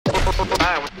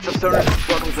Hi, what's up, stoners?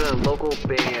 Welcome to the local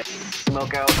band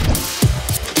Smokeout.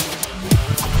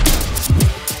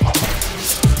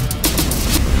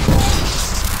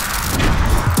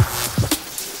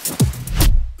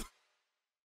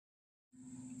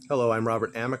 Hello, I'm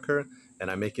Robert Amaker, and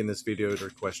I'm making this video to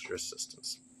request your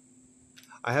assistance.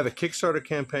 I have a Kickstarter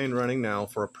campaign running now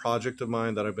for a project of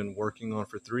mine that I've been working on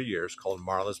for 3 years called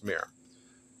Marla's Mirror.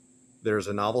 There's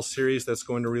a novel series that's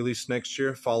going to release next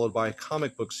year, followed by a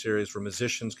comic book series where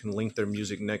musicians can link their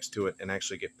music next to it and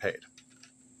actually get paid.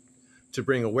 To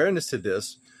bring awareness to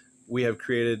this, we have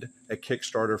created a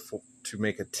Kickstarter to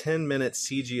make a 10-minute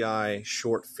CGI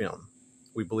short film.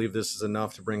 We believe this is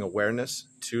enough to bring awareness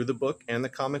to the book and the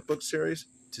comic book series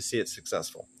to see it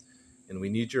successful. And we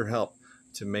need your help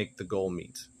to make the goal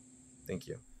meet. Thank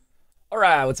you. All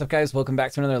right, what's up, guys? Welcome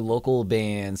back to another local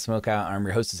band, Smokeout. I'm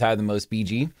your host, is Higher Than Most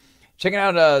BG. Checking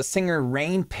out singer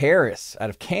Rain Paris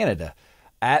out of Canada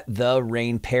at The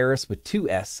Rain Paris with two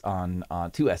S's on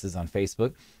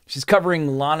Facebook. She's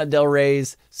covering Lana Del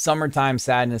Rey's Summertime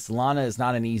Sadness. Lana is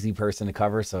not an easy person to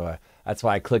cover, so that's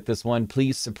why I clicked this one.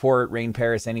 Please support Rain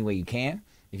Paris any way you can.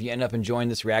 If you end up enjoying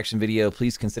this reaction video,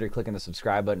 please consider clicking the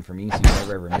subscribe button for me so you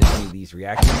never ever miss any of these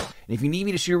reactions. And if you need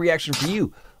me to shoot a reaction for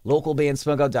you,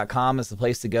 localbandsmokeout.com is the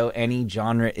place to go. Any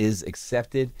genre is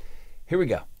accepted. Here we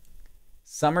go.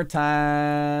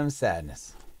 Summertime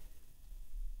Sadness.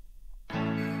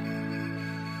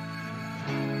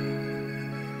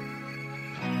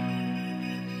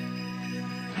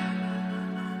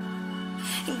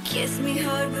 Kiss me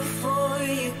hard before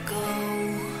you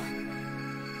go.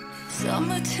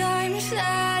 Summertime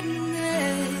sadness.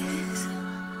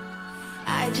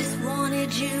 I just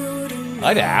wanted you to know. I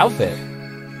like the outfit.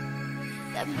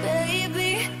 That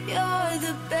baby, you're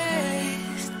the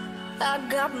best. I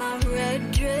got my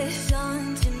red dress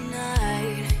on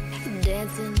tonight,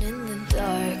 dancing in the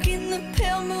dark in the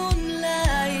pale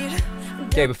moonlight.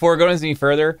 Okay, before going any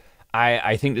further,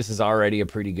 I think this is already a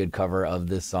pretty good cover of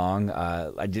this song.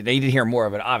 They did hear more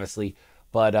of it, obviously,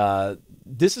 but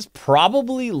this is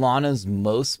probably Lana's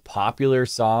most popular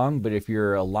song. But if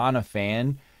you're a Lana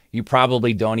fan, you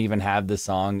probably don't even have this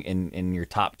song in your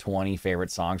top 20 favorite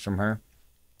songs from her.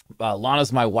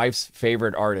 Lana's my wife's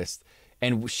favorite artist,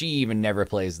 and she even never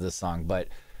plays this song. But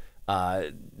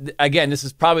again, this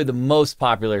is probably the most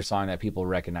popular song that people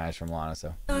recognize from Lana,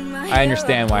 so I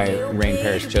understand why Rain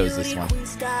Paris chose this one.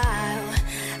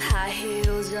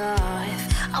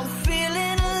 I'm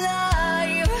feeling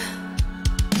alive.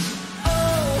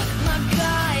 Oh my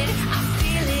God, I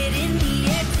feel it in the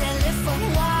air, telephone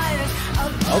wires.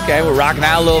 Okay, we're rocking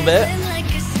out a little bit.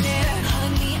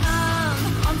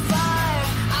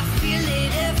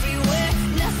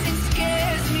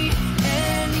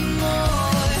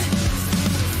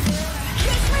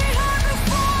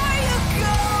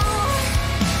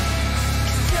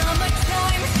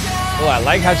 Oh, I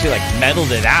like how she like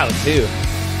meddled it out too.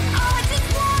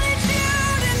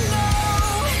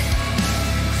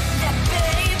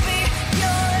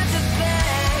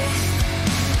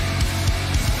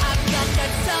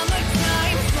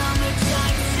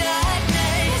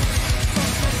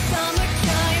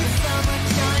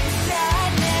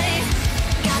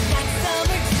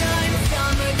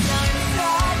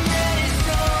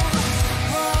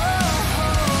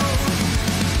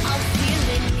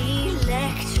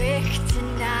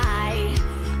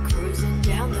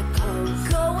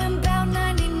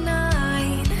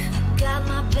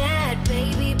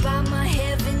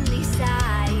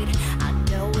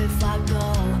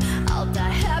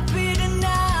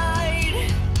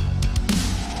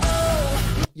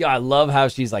 Yeah, I love how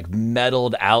she's like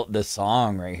meddled out the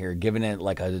song right here, giving it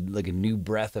like a new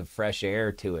breath of fresh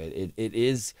air to it. It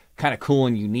is kind of cool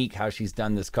and unique how she's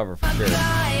done this cover for sure.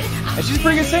 And she's a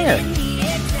pretty good singer.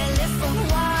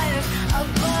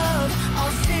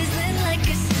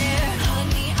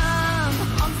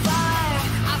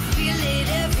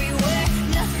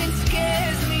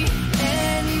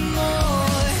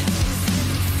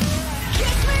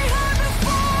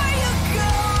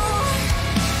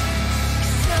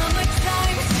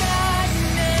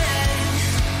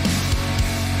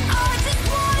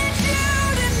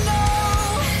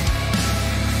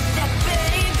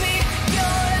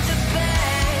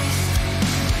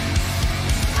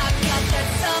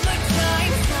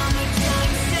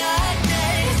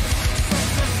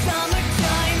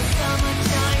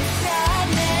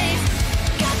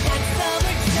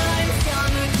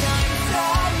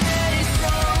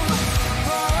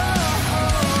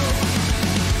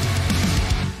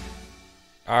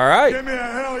 All right. Give me a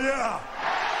hell yeah.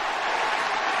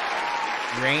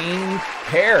 Rain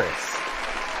Paris.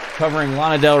 covering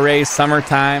Lana Del Rey's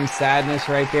Summertime Sadness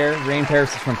right there. Rain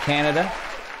Paris is from Canada,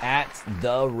 at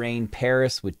The Rain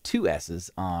Paris with 2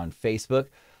 S's on Facebook.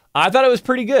 I thought it was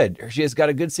pretty good. She has got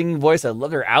a good singing voice. I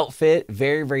love her outfit.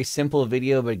 Very, very simple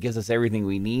video, but it gives us everything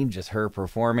we need. Just her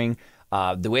performing.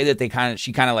 The way that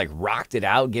she kind of like rocked it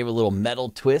out, gave it a little metal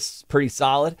twist. Pretty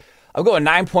solid. I'll go a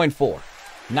 9.4.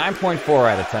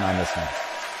 9.4 out of 10 on this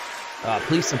one.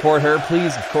 Please support her.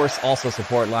 Please, of course, also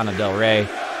support Lana Del Rey.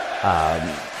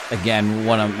 Again,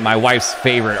 one of my wife's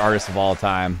favorite artists of all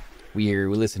time. We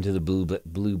listen to the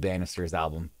Blue Bannisters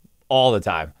album all the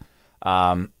time.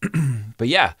 But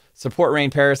yeah, support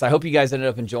Rain Paris. I hope you guys ended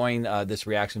up enjoying this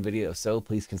reaction video. So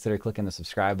please consider clicking the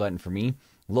subscribe button for me.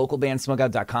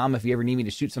 Localbandsmokeout.com if you ever need me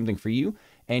to shoot something for you.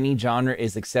 Any genre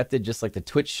is accepted, just like the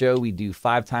Twitch show. We do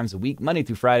 5 times a week, Monday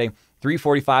through Friday,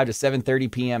 3:45 to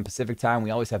 7:30 p.m. Pacific time.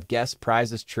 We always have guests,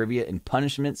 prizes, trivia, and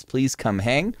punishments. Please come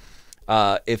hang.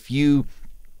 If you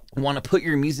want to put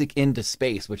your music into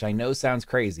space, which I know sounds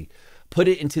crazy, put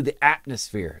it into the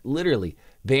atmosphere. Literally,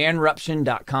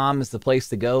 bandruption.com is the place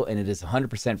to go, and it is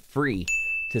 100% free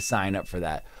to sign up for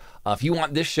that. If you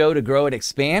want this show to grow and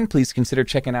expand, please consider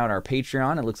checking out our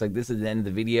Patreon. It looks like this is the end of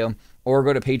the video. Or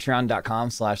go to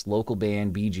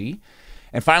patreon.com/localbandbg.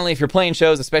 And finally, if you're playing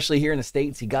shows, especially here in the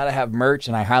States, you got to have merch,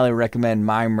 and I highly recommend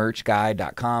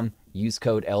mymerchguy.com. Use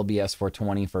code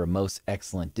LBS420 for a most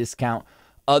excellent discount.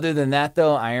 Other than that,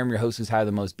 though, I am your host who's high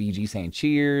the most, BG, saying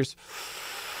cheers,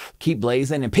 keep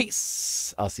blazing, and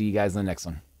peace. I'll see you guys in the next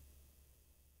one.